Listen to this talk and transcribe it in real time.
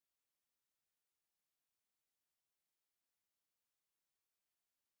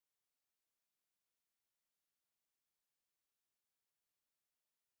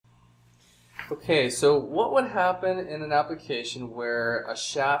Okay, so what would happen in an application where a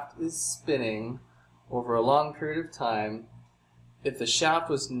shaft is spinning over a long period of time if the shaft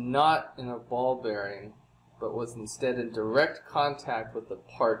was not in a ball bearing but was instead in direct contact with the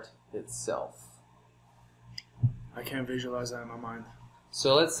part itself? I can't visualize that in my mind.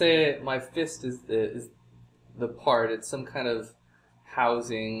 So let's say my fist is the part. It's some kind of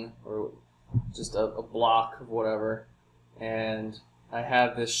housing or just a block of whatever, and I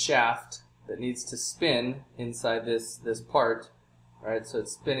have this shaft that needs to spin inside this part, right? So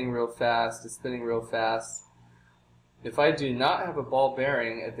it's spinning real fast. It's spinning real fast. If I do not have a ball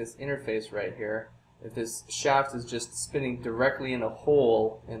bearing at this interface right here, if this shaft is just spinning directly in a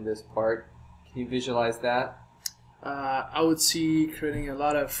hole in this part, can you visualize that? I would see creating a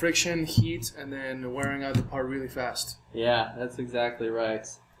lot of friction, heat, and then wearing out the part really fast. Yeah, that's exactly right.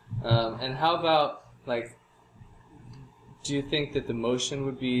 And how about, like, do you think that the motion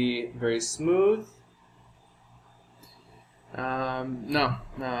would be very smooth? No,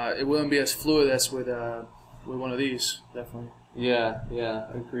 it wouldn't be as fluid as with one of these, definitely. Yeah,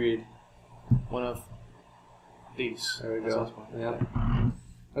 agreed. One of these. There we That's go. also one. Yep.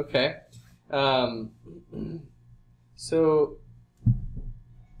 Okay. So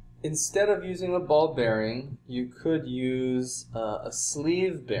instead of using a ball bearing, you could use a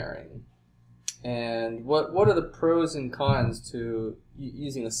sleeve bearing. And what are the pros and cons to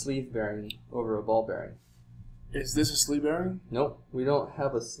using a sleeve bearing over a ball bearing? Is this a sleeve bearing? Nope, we don't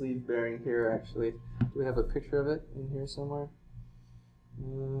have a sleeve bearing here actually. Do we have a picture of it in here somewhere?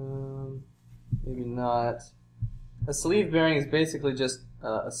 Maybe not. A sleeve bearing is basically just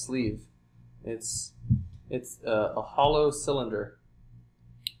a sleeve. It's a hollow cylinder.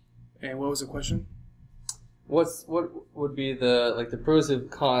 And what was the question? What would be the pros and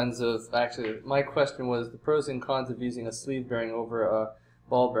cons of, actually my question was the pros and cons of using a sleeve bearing over a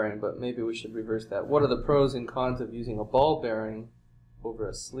ball bearing, but maybe we should reverse that. What are the pros and cons of using a ball bearing over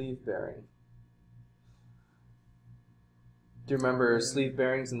a sleeve bearing? Do you remember sleeve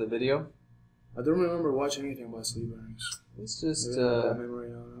bearings in the video? I don't remember watching anything about sleeve bearings. Let's just memory,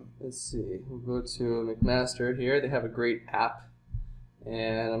 I don't know. let's see. We'll go to McMaster here. They have a great app,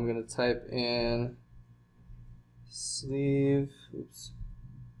 and I'm going to type in sleeve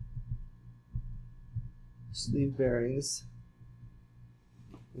bearings.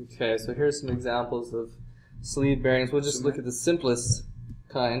 Okay, so here's some examples of sleeve bearings. We'll just look at the simplest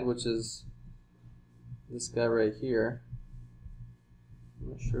kind, which is this guy right here.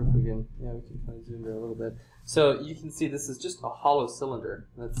 I'm not sure if we can, yeah, we can kind of zoom in a little bit. So you can see this is just a hollow cylinder.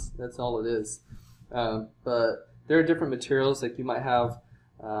 That's all it is. But there are different materials, like you might have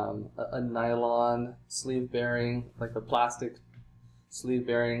a nylon sleeve bearing, like a plastic sleeve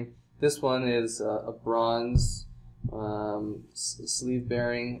bearing. This one is a bronze sleeve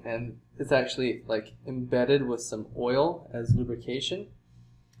bearing, and it's actually like embedded with some oil as lubrication.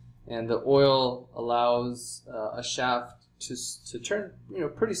 And the oil allows a shaft to turn,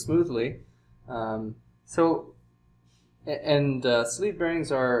 pretty smoothly. Sleeve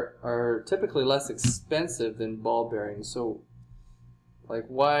bearings are typically less expensive than ball bearings. So, like,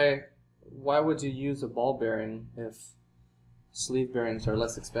 why would you use a ball bearing if sleeve bearings are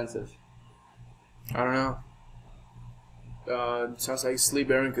less expensive? I don't know. It sounds like sleeve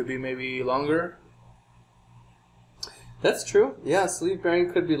bearing could be maybe longer. That's true. Yeah, sleeve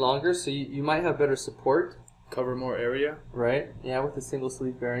bearing could be longer, so you might have better support. Cover more area. Right. Yeah, with a single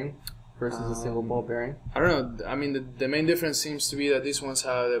sleeve bearing versus a single ball bearing. I don't know. I mean, the main difference seems to be that these ones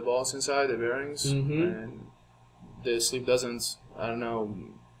have the balls inside, the bearings, and the sleeve doesn't. I don't know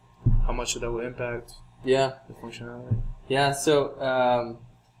how much that will impact. Yeah. The functionality. Yeah. So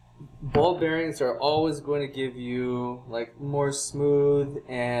ball bearings are always going to give you like more smooth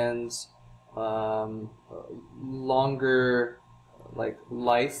and longer like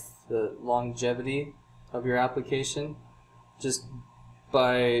life, the longevity of your application, just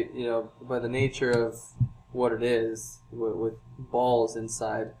by the nature of what it is with balls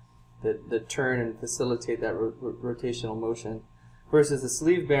inside that turn and facilitate that rotational motion. Versus a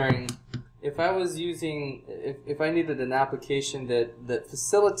sleeve bearing, if I needed an application that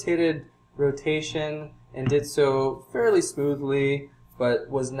facilitated rotation and did so fairly smoothly, but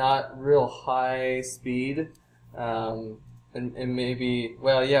was not real high speed, and maybe,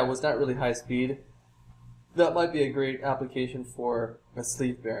 was not really high speed, that might be a great application for a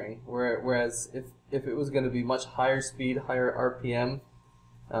sleeve bearing. Whereas if it was going to be much higher speed, higher RPM,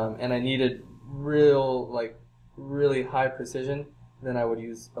 and I needed really high precision, then I would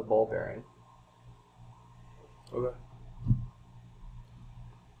use a ball bearing. Okay.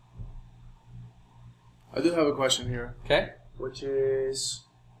 I do have a question here. Okay. Which is,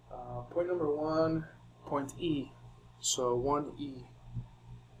 Point number 1, point E. So 1E.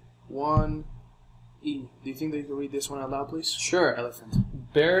 1E. Do you think that you can read this one out loud, please? Sure.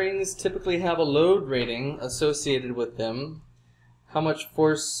 Elephant. Bearings typically have a load rating associated with them, how much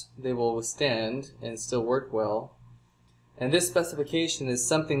force they will withstand and still work well. And this specification is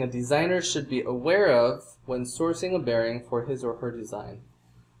something a designer should be aware of when sourcing a bearing for his or her design.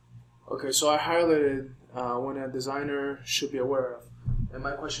 Okay, so I highlighted when a designer should be aware of. And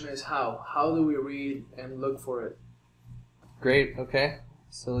my question is how? How do we read and look for it? Great, okay.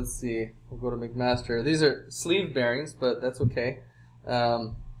 So let's see. We'll go to McMaster. These are sleeve bearings, but that's okay.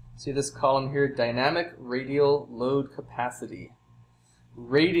 See this column here, dynamic radial load capacity.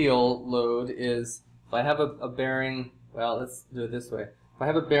 Radial load is, if I have a bearing, well, let's do it this way. If I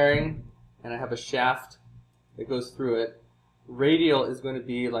have a bearing and I have a shaft that goes through it, radial is going to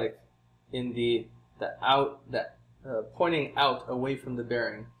be like in the pointing out away from the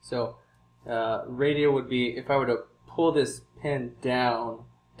bearing. So radial would be, if I were to pull this pin down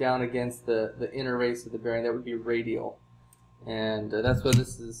against the inner race of the bearing, that would be radial. And that's what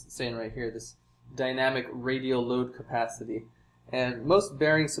this is saying right here, this dynamic radial load capacity. And most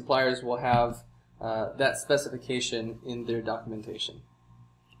bearing suppliers will have that specification in their documentation.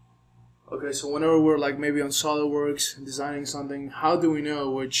 Okay, so whenever we're like maybe on SolidWorks designing something, how do we know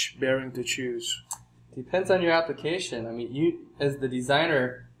which bearing to choose? Depends on your application. I mean, you as the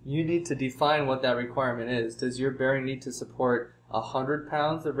designer, you need to define what that requirement is. Does your bearing need to support 100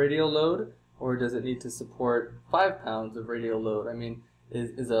 pounds of radial load, or does it need to support 5 pounds of radial load? I mean,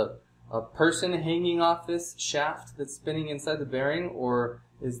 is a person hanging off this shaft that's spinning inside the bearing, or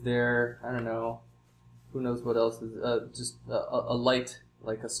is there, I don't know, who knows what else is, just a light,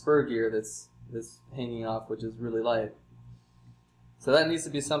 like a spur gear that's hanging off, which is really light. So that needs to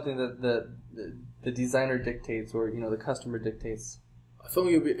be something that the designer dictates, or the customer dictates. I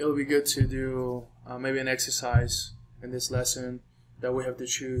think it'll be good to do maybe an exercise in this lesson that we have to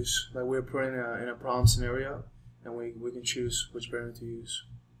choose. Like we're put in a problem scenario, and we can choose which bearing to use.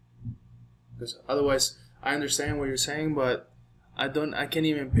 Because otherwise, I understand what you're saying, but I can't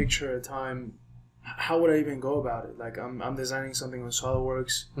even picture a time. How would I even go about it? Like I'm designing something on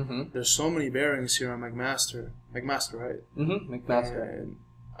SolidWorks. Mm-hmm. There's so many bearings here on McMaster, right? Mm-hmm. McMaster. And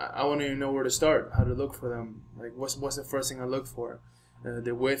I want to know where to start, how to look for them. Like what's the first thing I look for?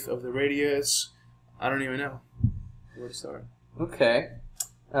 The width of the radius. I don't even know where to start. Okay.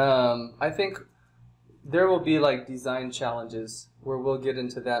 I think there will be like design challenges where we'll get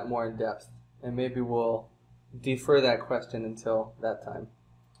into that more in depth, and maybe we'll defer that question until that time.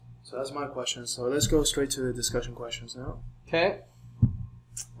 So that's my question. So let's go straight to the discussion questions now. Okay.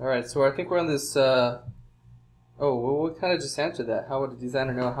 All right. So I think we're on this. We kind of just answered that. How would a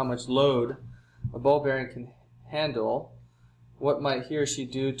designer know how much load a ball bearing can handle? What might he or she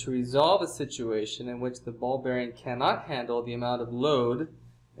do to resolve a situation in which the ball bearing cannot handle the amount of load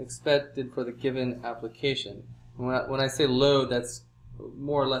expected for the given application? When I say load, that's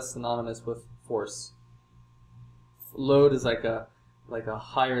more or less synonymous with force. Load is like a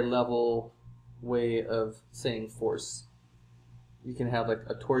higher level way of saying force. You can have like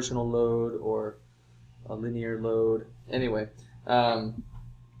a torsional load or a linear load. Anyway, so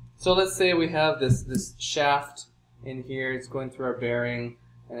let's say we have this shaft in here. It's going through our bearing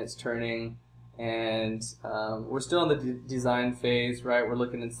and it's turning, and we're still in the design phase, right? We're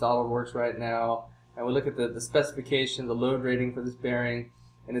looking in SolidWorks right now, and we look at the specification, the load rating for this bearing,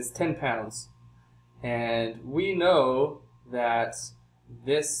 and it's 10 pounds. And we know that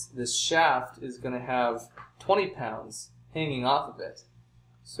this shaft is going to have 20 pounds hanging off of it.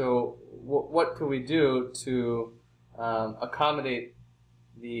 So what could we do to accommodate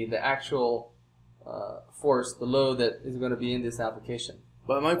the actual force, the load that is going to be in this application?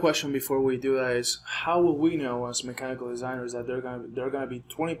 But my question before we do that is, how will we know as mechanical designers that they're gonna be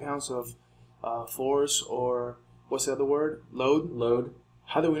 20 pounds of force, or what's the other word? Load.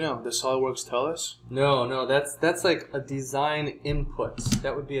 How do we know? Does SolidWorks tell us? No, that's like a design input.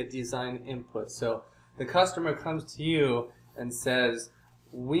 That would be a design input. So the customer comes to you and says,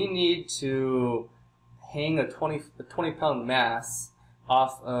 we need to hang a 20 pound mass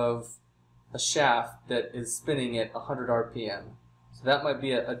off of a shaft that is spinning at 100 RPM. So that might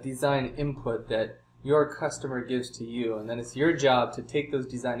be a design input that your customer gives to you, and then it's your job to take those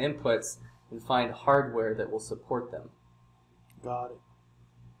design inputs and find hardware that will support them. Got it.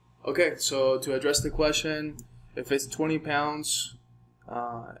 Okay, so to address the question, if it's 20 pounds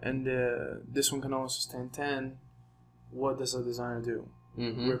and this one can only sustain 10, what does a designer do?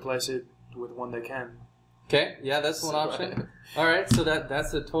 Mm-hmm. Replace it with one that can. Okay, yeah, that's one option. All right, so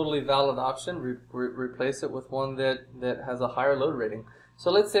that's a totally valid option. Replace it with one that has a higher load rating. So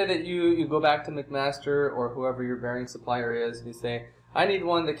let's say that you go back to McMaster or whoever your bearing supplier is, and you say, I need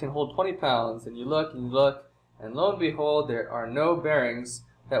one that can hold 20 pounds. And you look, and lo and behold, there are no bearings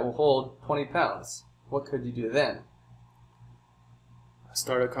that will hold 20 pounds. What could you do then?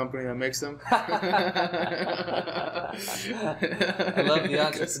 Start a company that makes them. I love the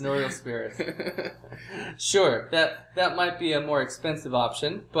entrepreneurial spirit. Sure, that might be a more expensive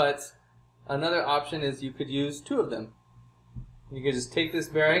option, but another option is you could use two of them. You could just take this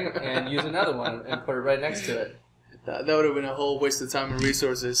bearing and use another one and put it right next to it. That would have been a whole waste of time and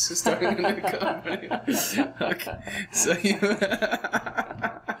resources starting a new company. Okay. So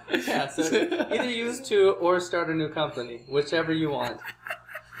yeah, so either use two or start a new company, whichever you want.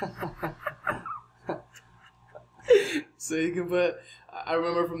 So you can put, I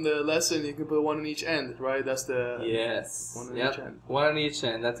remember from the lesson, you can put one on each end, right? That's the... Yes. One on each end. One on each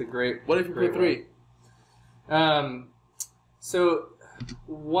end. That's a great... What if you put three? So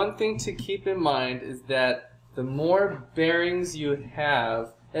one thing to keep in mind is that the more bearings you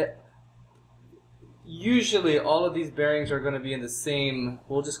have, usually all of these bearings are going to be in the same,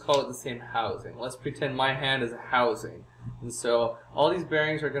 we'll just call it the same housing. Let's pretend my hand is a housing. And so all these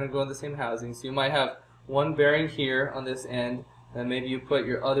bearings are going to go in the same housing. So you might have one bearing here on this end, and maybe you put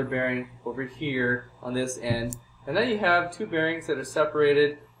your other bearing over here on this end. And then you have two bearings that are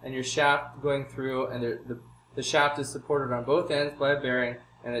separated and your shaft going through, and the shaft is supported on both ends by a bearing,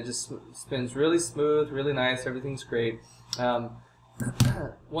 and it just spins really smooth, really nice, everything's great.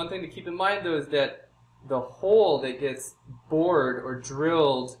 One thing to keep in mind though is that the hole that gets bored or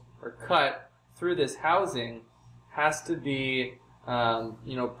drilled or cut through this housing has to be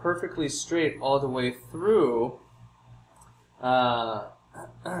perfectly straight all the way through.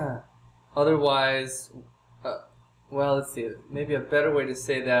 Otherwise, well, let's see. Maybe a better way to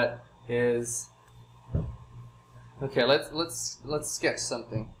say that is, okay. Let's sketch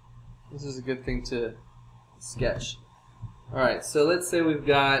something. This is a good thing to sketch. All right. So let's say we've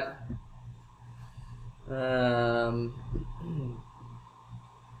got.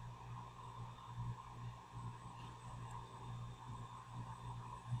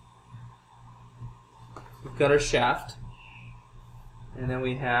 We've got our shaft, and then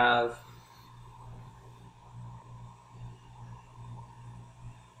we have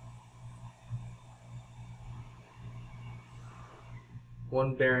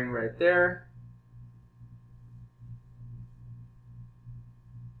one bearing right there,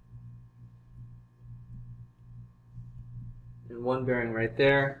 and one bearing right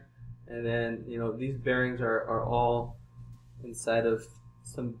there, and then these bearings are all inside of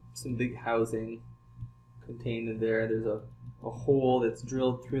some big housing contained in there. There's a hole that's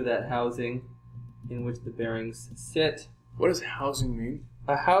drilled through that housing in which the bearings sit. What does housing mean?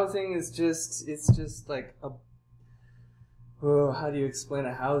 A housing is just like a, how do you explain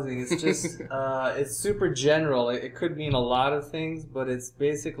a housing? It's just it's super general. It could mean a lot of things, but it's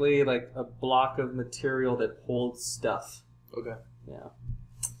basically like a block of material that holds stuff. Okay. Yeah.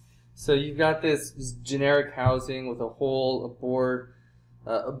 So you've got this generic housing with a hole, a bore.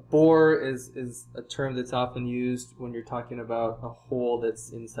 A bore is a term that's often used when you're talking about a hole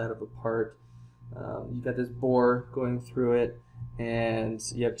that's inside of a part. You've got this bore going through it, and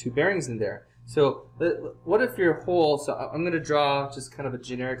you have two bearings in there. So what if your hole, so I'm going to draw just kind of a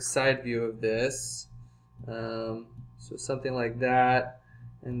generic side view of this. So something like that.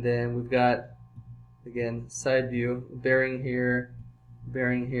 And then we've got, again, side view, bearing here,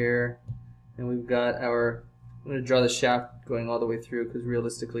 and we've got our, I'm going to draw the shaft going all the way through because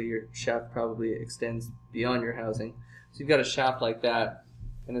realistically your shaft probably extends beyond your housing. So you've got a shaft like that,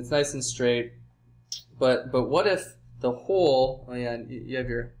 and it's nice and straight. But what if the hole? Oh yeah, you have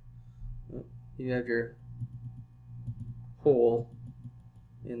your hole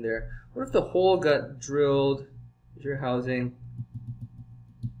in there. What if the hole got drilled, your housing,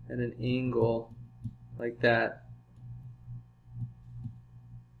 at an angle like that?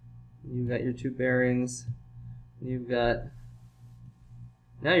 You've got your two bearings. You've got,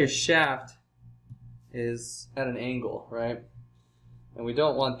 now your shaft is at an angle, right? And we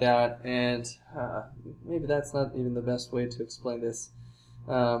don't want that, and maybe that's not even the best way to explain this.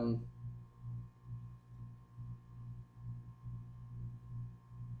 I'm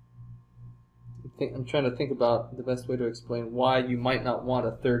trying to think about the best way to explain why you might not want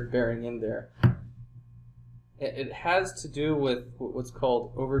a third bearing in there. It has to do with what's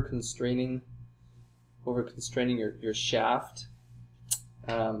called over-constraining your shaft.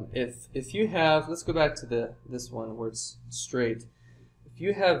 If you have, let's go back to this one where it's straight. If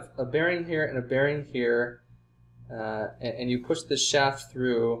you have a bearing here and a bearing here, and you push the shaft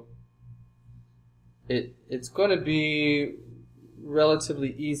through, it's going to be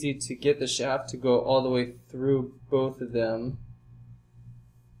relatively easy to get the shaft to go all the way through both of them.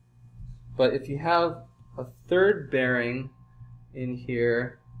 But if you have a third bearing in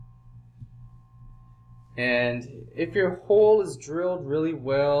here, and if your hole is drilled really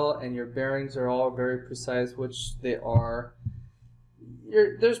well and your bearings are all very precise, which they are,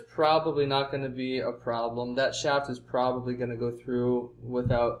 there's probably not going to be a problem. That shaft is probably going to go through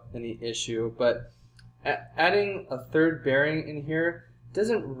without any issue. But adding a third bearing in here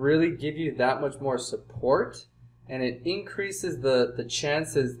doesn't really give you that much more support, and it increases the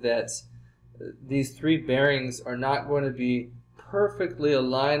chances that these three bearings are not going to be perfectly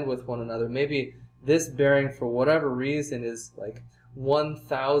aligned with one another. Maybe this bearing, for whatever reason, is like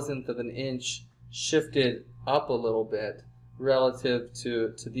 1/1000th of an inch shifted up a little bit relative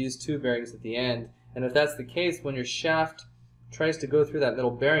to these two bearings at the end. And if that's the case, when your shaft tries to go through that middle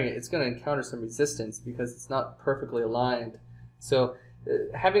bearing, it's going to encounter some resistance because it's not perfectly aligned. So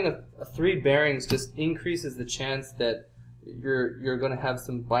having a three bearings just increases the chance that you're going to have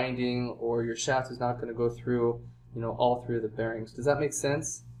some binding, or your shaft is not going to go through, you know, all three of the bearings. Does that make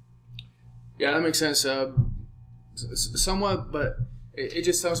sense? Yeah, that makes sense. Somewhat, but it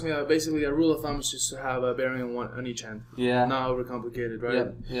just tells me that basically a rule of thumb is just to have a bearing on each end. Yeah. Not overcomplicated, right?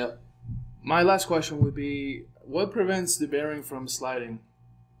 Yep. Yep. My last question would be, what prevents the bearing from sliding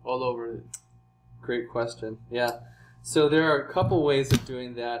all over it? Great question. Yeah. So there are a couple ways of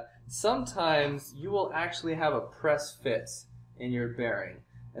doing that. Sometimes you will actually have a press fit in your bearing,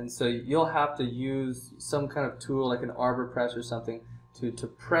 and so you'll have to use some kind of tool like an arbor press or something to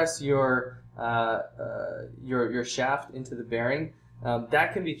press your shaft into the bearing.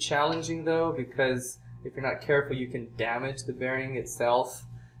 That can be challenging though, because if you're not careful, you can damage the bearing itself.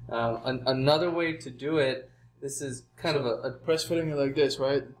 Another way to do it, this is kind of a press fitting it like this,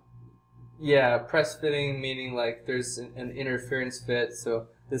 right? Yeah, press fitting meaning like there's an interference fit. So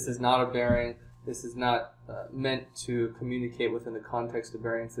this is not a bearing. This is not meant to communicate within the context of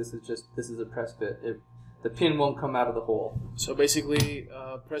bearings. This is a press fit. The pin won't come out of the hole. So basically,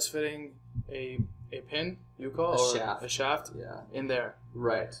 press fitting a pin, you call it? Shaft. A shaft? Yeah. In there.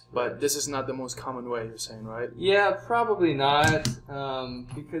 Right. But this is not the most common way, you're saying, right? Yeah, probably not.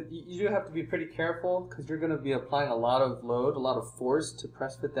 Because you do have to be pretty careful, because you're going to be applying a lot of load, a lot of force to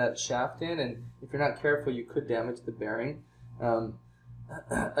press fit that shaft in, and if you're not careful, you could damage the bearing. And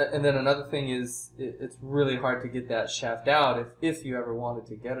then another thing is, it's really hard to get that shaft out if you ever wanted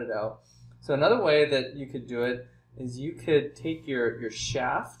to get it out. So another way that you could do it is you could take your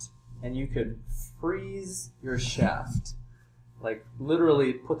shaft and you could freeze your shaft. Like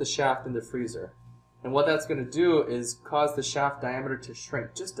literally put the shaft in the freezer. And what that's going to do is cause the shaft diameter to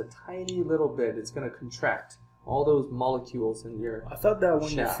shrink just a tiny little bit. It's going to contract all those molecules in your I thought that when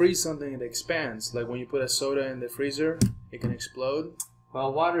shaft. you freeze something, it expands. Like when you put a soda in the freezer, it can explode.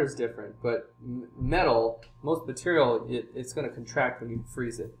 Well, water is different, but metal, most material, it's going to contract when you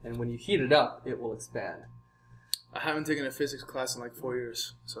freeze it. And when you heat it up, it will expand. I haven't taken a physics class in like 4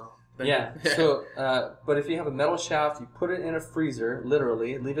 years, so... Yeah, so, but if you have a metal shaft, you put it in a freezer,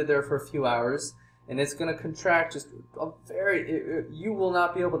 literally, leave it there for a few hours, and it's going to contract just you will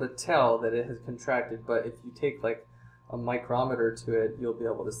not be able to tell that it has contracted, but if you take like a micrometer to it, you'll be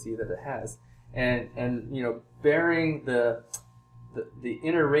able to see that it has. And you know, bearing the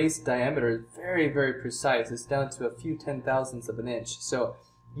inner race diameter is very, very precise. It's down to a few 10,000ths of an inch. So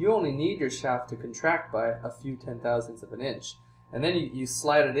you only need your shaft to contract by a few 10,000ths of an inch. And then you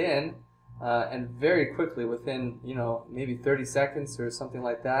slide it in, and very quickly, within, you know, maybe 30 seconds or something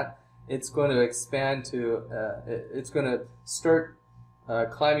like that, it's going to expand to, it's going to start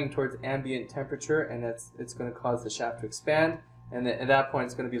climbing towards ambient temperature, and it's going to cause the shaft to expand, and then at that point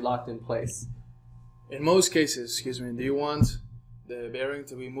it's going to be locked in place. In most cases, excuse me, do you want the bearing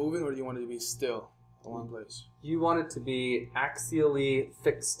to be moving, or do you want it to be still in one place? You want it to be axially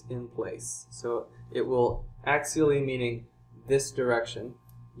fixed in place. So it will axially, meaning this direction.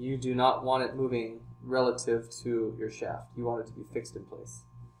 You do not want it moving relative to your shaft. You want it to be fixed in place.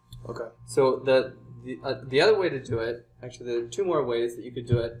 Okay. So the other way to do it, actually there are two more ways that you could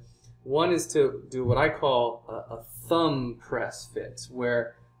do it. One is to do what I call a thumb press fit,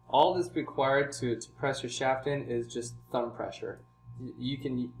 where all that's required to press your shaft in is just thumb pressure. You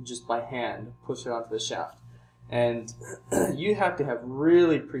can just by hand push it onto the shaft. And you have to have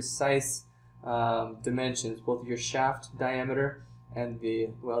really precise dimensions, both your shaft diameter and the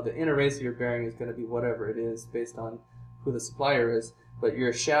inner race of your bearing is going to be whatever it is based on who the supplier is, but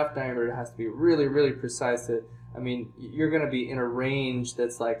your shaft diameter has to be really, really precise. I mean, you're going to be in a range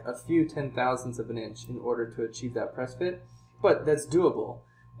that's like a few 10,000ths of an inch in order to achieve that press fit, but that's doable.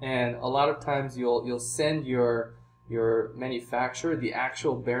 And a lot of times you'll send your your manufacturer the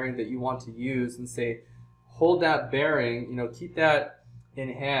actual bearing that you want to use and say, hold that bearing, keep that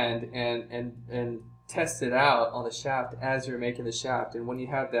in hand and test it out on the shaft as you're making the shaft. And when you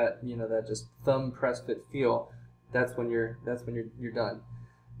have that, that just thumb press fit feel, that's when you're done.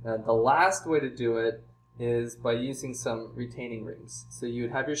 The last way to do it is by using some retaining rings. So you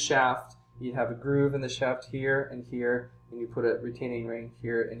would have your shaft, you'd have a groove in the shaft here, and you put a retaining ring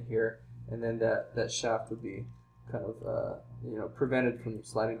here and here, and then that shaft would be kind of prevented from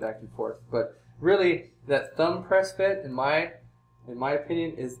sliding back and forth. But really, that thumb press fit, in my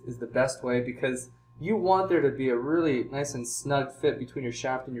opinion, is the best way, because you want there to be a really nice and snug fit between your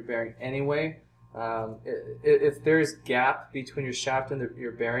shaft and your bearing anyway. If there's gap between your shaft and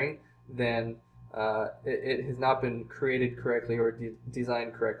your bearing, then it has not been created correctly or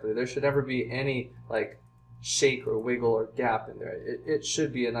designed correctly. There should never be any shake or wiggle or gap in there. It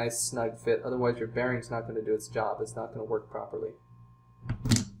should be a nice snug fit. Otherwise, your bearing's not going to do its job. It's not going to work properly.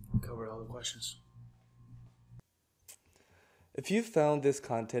 Covered all the questions. If you found this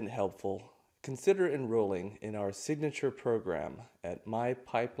content helpful, consider enrolling in our signature program at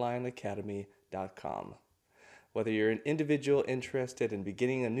mypipelineacademy.com. Whether you're an individual interested in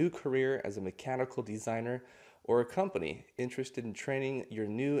beginning a new career as a mechanical designer or a company interested in training your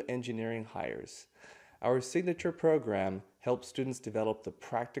new engineering hires, our signature program helps students develop the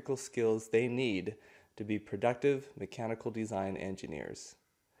practical skills they need to be productive mechanical design engineers.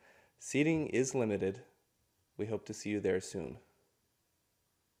 Seating is limited. We hope to see you there soon.